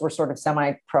leagues and those were sort of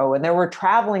semi-pro and there were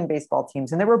traveling baseball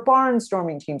teams and there were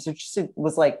barnstorming teams. It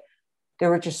was like, there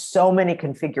were just so many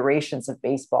configurations of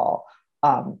baseball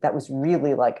that was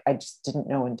really like, I just didn't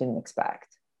know and didn't expect.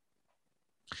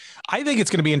 I think it's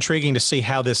going to be intriguing to see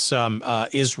how this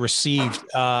is received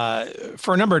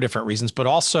for a number of different reasons, but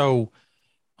also,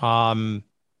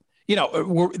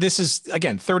 this is,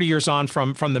 again, 30 years on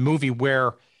from the movie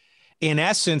where, in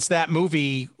essence, that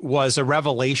movie was a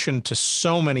revelation to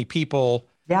so many people.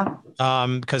 Yeah.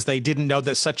 Because they didn't know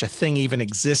that such a thing even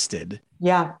existed.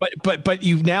 Yeah. But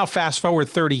you now fast forward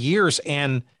 30 years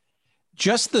and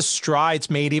just the strides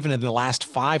made even in the last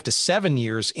 5 to 7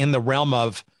 years in the realm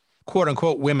of quote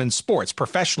unquote women's sports,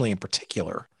 professionally in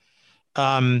particular.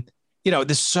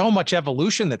 There's so much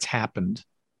evolution that's happened.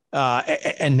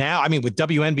 And now, I mean, with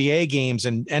WNBA games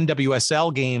and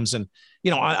NWSL games and,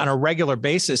 on a regular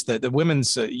basis, the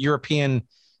women's European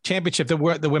championship,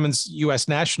 the women's U.S.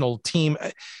 national team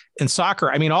in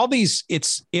soccer. I mean, all these,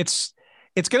 it's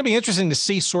going to be interesting to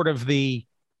see sort of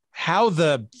how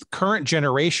the current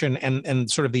generation and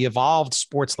sort of the evolved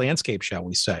sports landscape, shall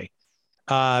we say,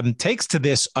 takes to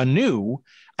this anew.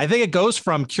 I think it goes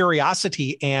from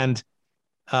curiosity and,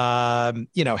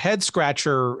 head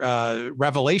scratcher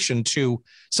revelation to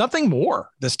something more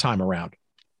this time around.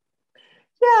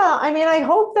 Yeah, I mean, I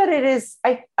hope that it is.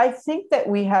 I think that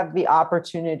we have the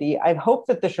opportunity. I hope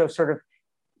that the show sort of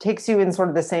takes you in sort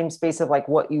of the same space of like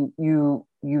what you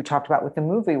talked about with the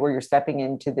movie, where you're stepping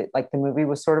into the movie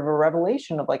was sort of a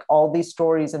revelation of like all these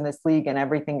stories in this league and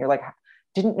everything. You're like,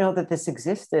 didn't know that this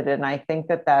existed. And I think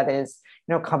that is,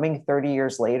 coming 30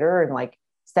 years later and like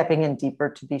stepping in deeper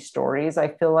to these stories. I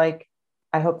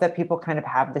hope that people kind of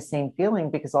have the same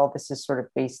feeling, because all this is sort of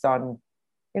based on,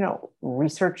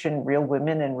 research and real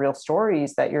women and real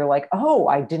stories that you're like, oh,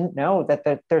 I didn't know that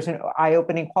there's an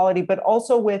eye-opening quality, but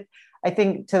also with, I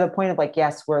think, to the point of like,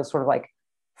 yes, we're sort of like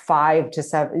 5 to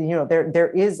 7, there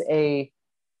is a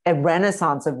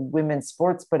renaissance of women's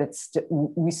sports, but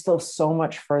we still have so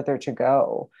much further to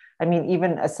go. I mean,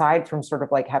 even aside from sort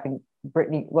of like having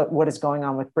Brittany, what is going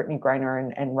on with Brittany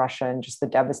Griner and Russia and just the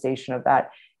devastation of that,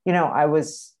 I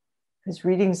was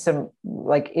reading some,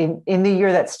 like in the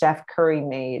year that Steph Curry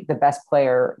made, the best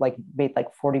player, made like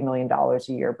 $40 million a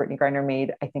year. Brittany Griner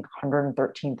made, I think,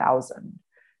 113,000.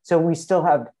 So we still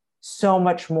have so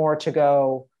much more to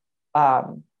go.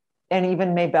 And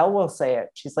even Maybelle will say it.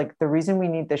 She's like, the reason we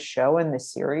need this show and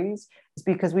this series is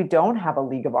because we don't have a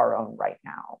league of our own right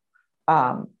now.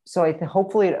 So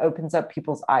hopefully it opens up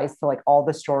people's eyes to like all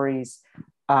the stories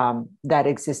that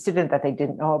existed and that they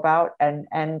didn't know about,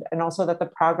 and also that the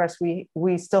progress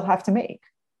we still have to make.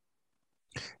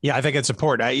 Yeah, I think it's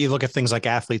important. You look at things like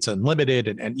Athletes Unlimited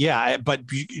and yeah, but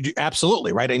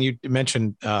absolutely right. And you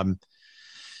mentioned Brittany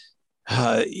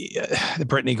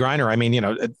Griner. I mean,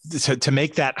 to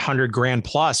make that $100,000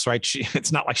 plus, right?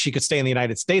 It's not like she could stay in the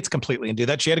United States completely and do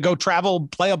that. She had to go travel,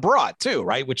 play abroad too,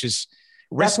 right? Which is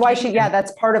risky. That's why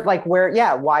that's part of like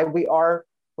why we are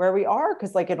where we are.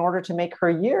 Cause like in order to make her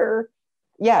year,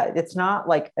 it's not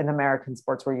like an American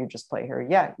sports where you just play here.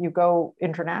 Yeah. You go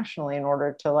internationally in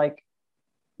order to like,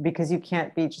 because you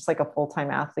can't be just like a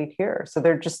full-time athlete here. So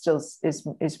there just still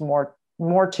is more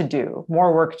to do,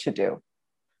 more work to do.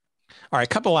 All right, a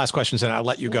couple of last questions, and I'll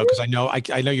let you go because I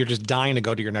know you're just dying to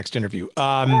go to your next interview.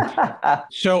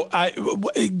 So,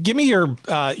 give me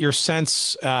your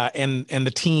sense and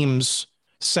the team's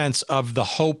sense of the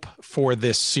hope for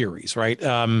this series. Right?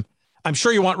 I'm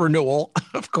sure you want renewal,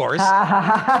 of course.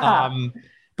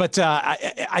 But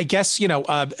I guess,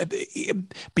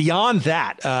 beyond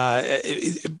that,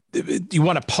 you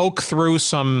want to poke through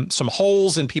some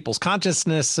holes in people's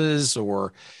consciousnesses,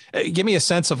 or give me a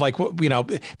sense of like,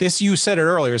 this, you said it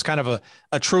earlier, is kind of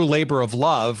a true labor of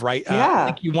love, right? Yeah. I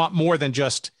think you want more than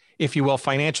just, if you will,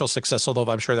 financial success, although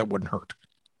I'm sure that wouldn't hurt.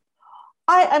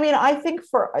 I mean, I think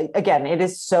again, it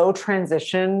is so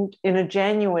transitioned in a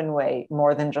genuine way,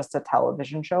 more than just a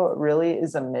television show. It really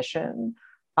is a mission.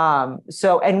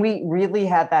 And we really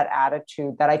had that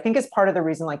attitude that I think is part of the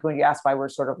reason, like when you ask why we're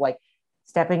sort of like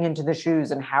stepping into the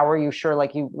shoes and how are you sure,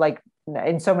 like you, like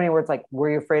in so many words, like, were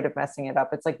you afraid of messing it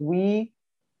up? It's like, we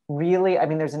really, I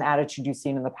mean, there's an attitude you've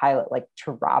seen in the pilot, like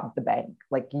to rob the bank.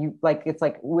 It's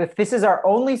like, if this is our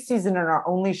only season and our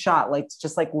only shot, like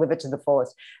just like live it to the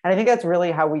fullest. And I think that's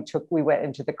really how we went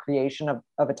into the creation of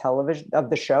a television,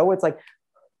 of the show. It's like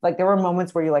there were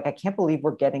moments where you're like, I can't believe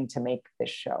we're getting to make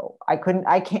this show.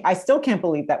 I still can't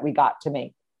believe that we got to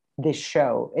make this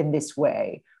show in this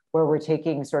way, where we're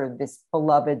taking sort of this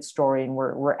beloved story and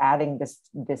we're adding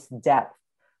this depth,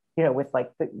 with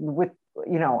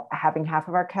having half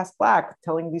of our cast Black,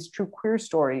 telling these true queer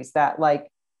stories that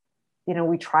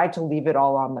we tried to leave it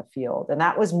all on the field. And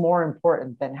that was more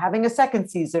important than having a second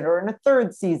season or a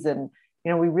third season.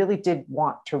 We really did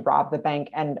want to rob the bank,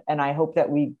 and I hope that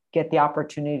we get the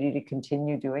opportunity to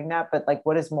continue doing that. But like,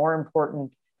 what is more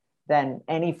important than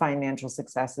any financial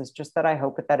success is just that I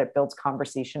hope that it builds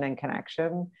conversation and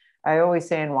connection. I always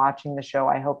say in watching the show,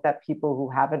 I hope that people who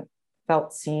haven't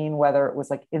felt seen, whether it was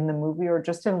like in the movie or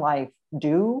just in life,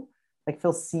 do like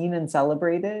feel seen and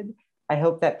celebrated. I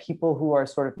hope that people who are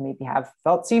sort of maybe have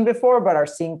felt seen before, but are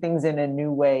seeing things in a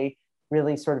new way,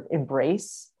 really sort of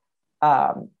embrace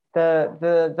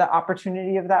the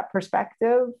opportunity of that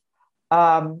perspective.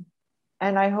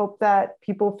 I hope that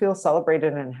people feel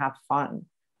celebrated and have fun,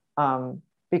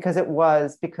 because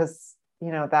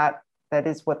that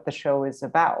is what the show is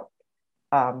about.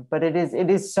 But it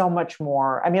is so much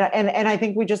more. I mean, and I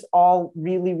think we just all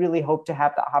really, really hope to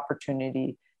have the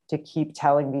opportunity to keep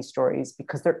telling these stories,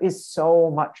 because there is so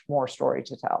much more story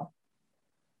to tell.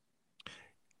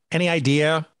 Any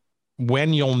idea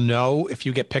when you'll know if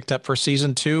you get picked up for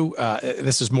season 2?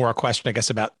 This is more a question, I guess,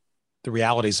 about the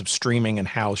realities of streaming and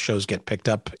how shows get picked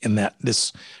up in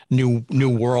this new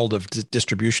world of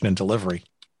distribution and delivery.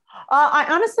 I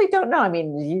honestly don't know. I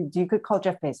mean, you could call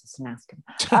Jeff Bezos and ask him.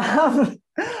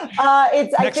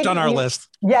 It's next on our list.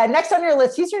 Yeah, next on your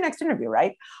list. He's your next interview,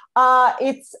 right?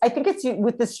 I think it's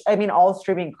with this. I mean, all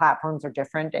streaming platforms are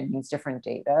different and use different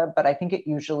data, but I think it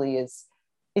usually is.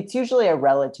 It's usually a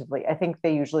relatively. I think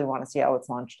they usually want to see how it's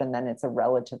launched, and then it's a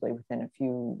relatively within a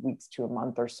few weeks to a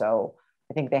month or so.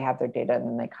 I think they have their data and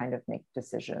then they kind of make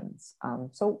decisions.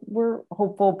 So we're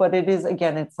hopeful, but it is,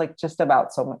 again, it's like just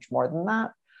about so much more than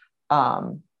that.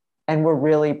 And we're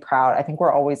really proud. I think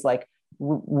we're always like,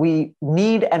 we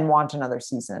need and want another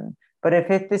season. But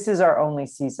if this is our only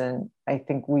season, I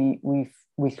think we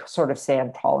sort of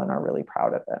stand tall and are really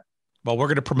proud of it. Well, we're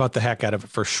going to promote the heck out of it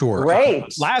for sure.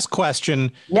 Great. Last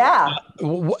question. Yeah.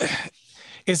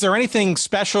 Is there anything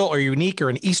special or unique or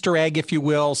an Easter egg, if you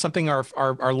will, something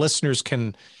our listeners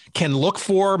can look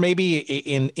for maybe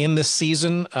in this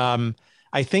season?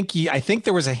 I think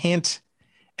there was a hint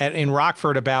in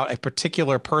Rockford about a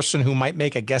particular person who might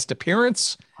make a guest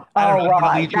appearance.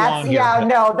 Right.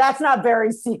 That's not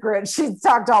very secret. She's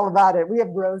talked all about it. We have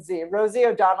Rosie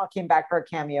O'Donnell came back for a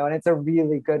cameo, and it's a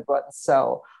really good one.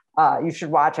 So you should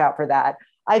watch out for that.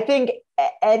 I think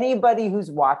anybody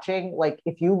who's watching, like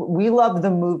we love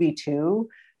the movie too.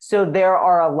 So there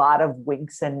are a lot of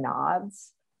winks and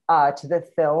nods to the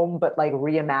film, but like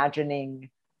reimagining,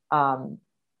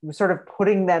 sort of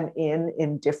putting them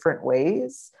in different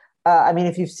ways. I mean,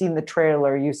 if you've seen the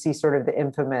trailer, you see sort of the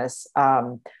infamous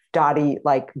Dottie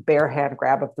like bare hand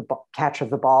grab of the catch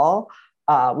of the ball.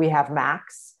 We have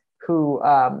Max, who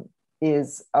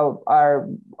is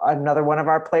another one of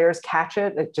our players catch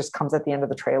it. It just comes at the end of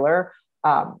the trailer,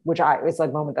 which it's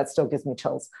like a moment that still gives me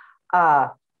chills.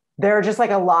 There are just like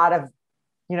a lot of,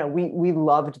 we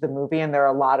loved the movie, and there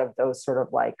are a lot of those sort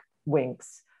of like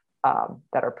winks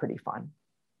that are pretty fun.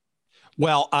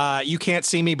 Well, you can't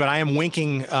see me, but I am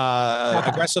winking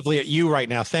aggressively at you right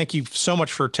now. Thank you so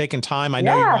much for taking time. I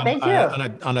know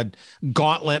you're on a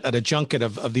gauntlet at a junket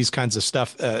of these kinds of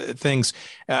stuff, things.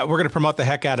 We're going to promote the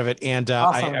heck out of it. And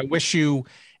awesome. I wish you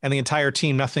and the entire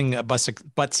team nothing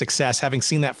but success. Having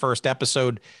seen that first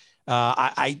episode,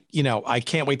 I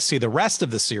can't wait to see the rest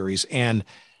of the series. And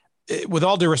with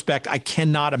all due respect, I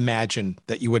cannot imagine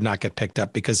that you would not get picked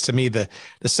up, because to me, the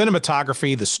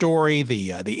cinematography, the story,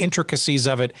 the intricacies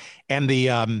of it, and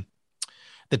the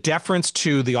deference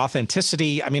to the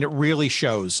authenticity, I mean, it really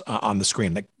shows on the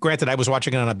screen. Like, granted, I was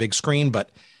watching it on a big screen, but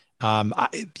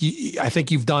I think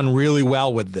you've done really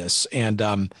well with this. And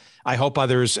I hope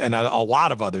others and a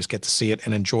lot of others get to see it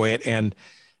and enjoy it and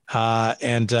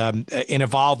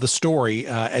evolve the story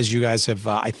as you guys have,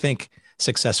 I think,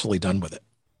 successfully done with it.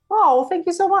 Oh, well, thank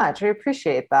you so much. I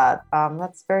appreciate that.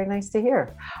 That's very nice to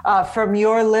hear. From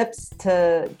your lips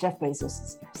to Jeff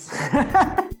Bezos' lips.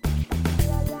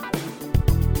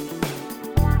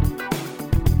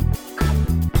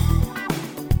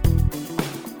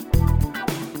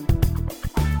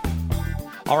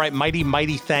 All right,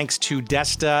 mighty thanks to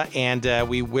Desta, and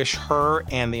we wish her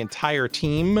and the entire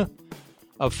team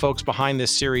of folks behind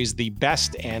this series the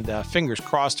best, and fingers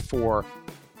crossed for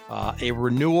a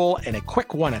renewal, and a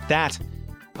quick one at that.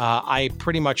 I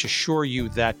pretty much assure you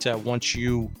that once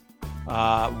you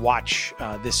watch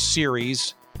this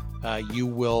series, you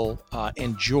will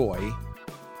enjoy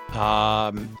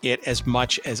it as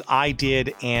much as I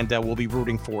did, and we'll be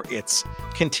rooting for its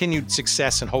continued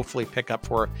success and hopefully pick up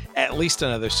for at least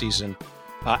another season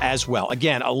as well.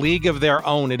 Again, A League of Their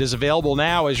Own. It is available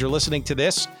now as you're listening to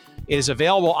this. It is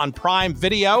available on Prime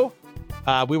Video.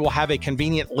 We will have a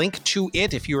convenient link to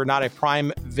it. If you are not a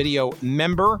Prime Video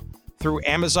member through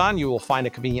Amazon, you will find a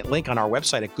convenient link on our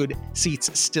website at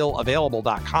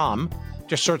goodseatsstillavailable.com.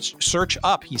 Just search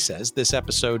up, he says, this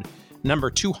episode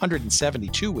number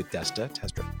 272 with Desta,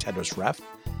 Tedros Ref,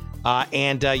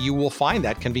 and you will find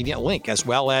that convenient link, as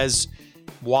well as,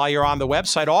 while you're on the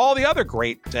website, all the other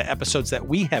great episodes that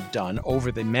we have done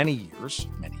over the many years,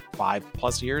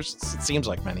 5+ years, it seems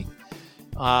like many,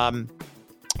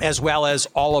 as well as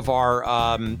all of our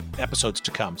episodes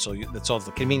to come. So that's all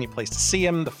the convenient place to see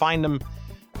them, to find them,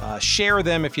 share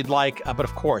them if you'd like. But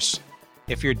of course,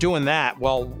 If you're doing that,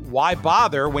 well, why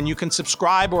bother when you can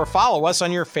subscribe or follow us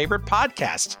on your favorite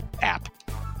podcast app?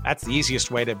 That's the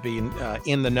easiest way to be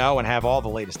in the know and have all the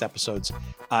latest episodes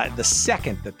the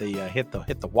second that they hit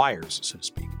the wires, so to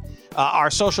speak.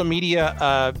 Our social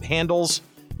media handles,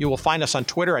 you will find us on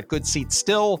Twitter at Good Seats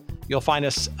Still. You'll find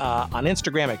us on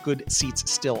Instagram at Good Seats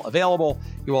Still Available.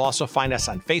 You will also find us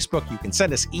on Facebook. You can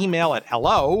send us email at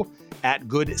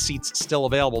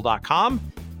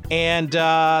hello@goodseatsstillavailable.com. And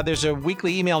there's a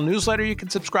weekly email newsletter you can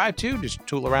subscribe to. Just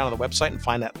tool around on the website and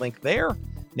find that link there.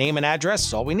 Name and address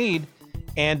is all we need.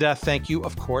 And thank you,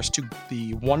 of course, to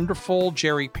the wonderful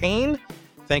Jerry Payne.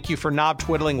 Thank you for knob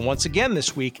twiddling once again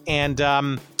this week. And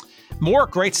more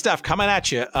great stuff coming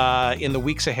at you in the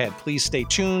weeks ahead. Please stay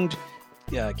tuned.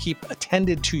 Keep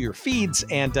attended to your feeds.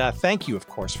 And thank you, of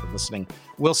course, for listening.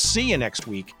 We'll see you next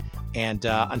week. And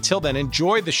until then,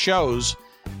 enjoy the shows.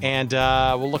 And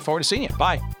we'll look forward to seeing you.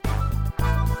 Bye.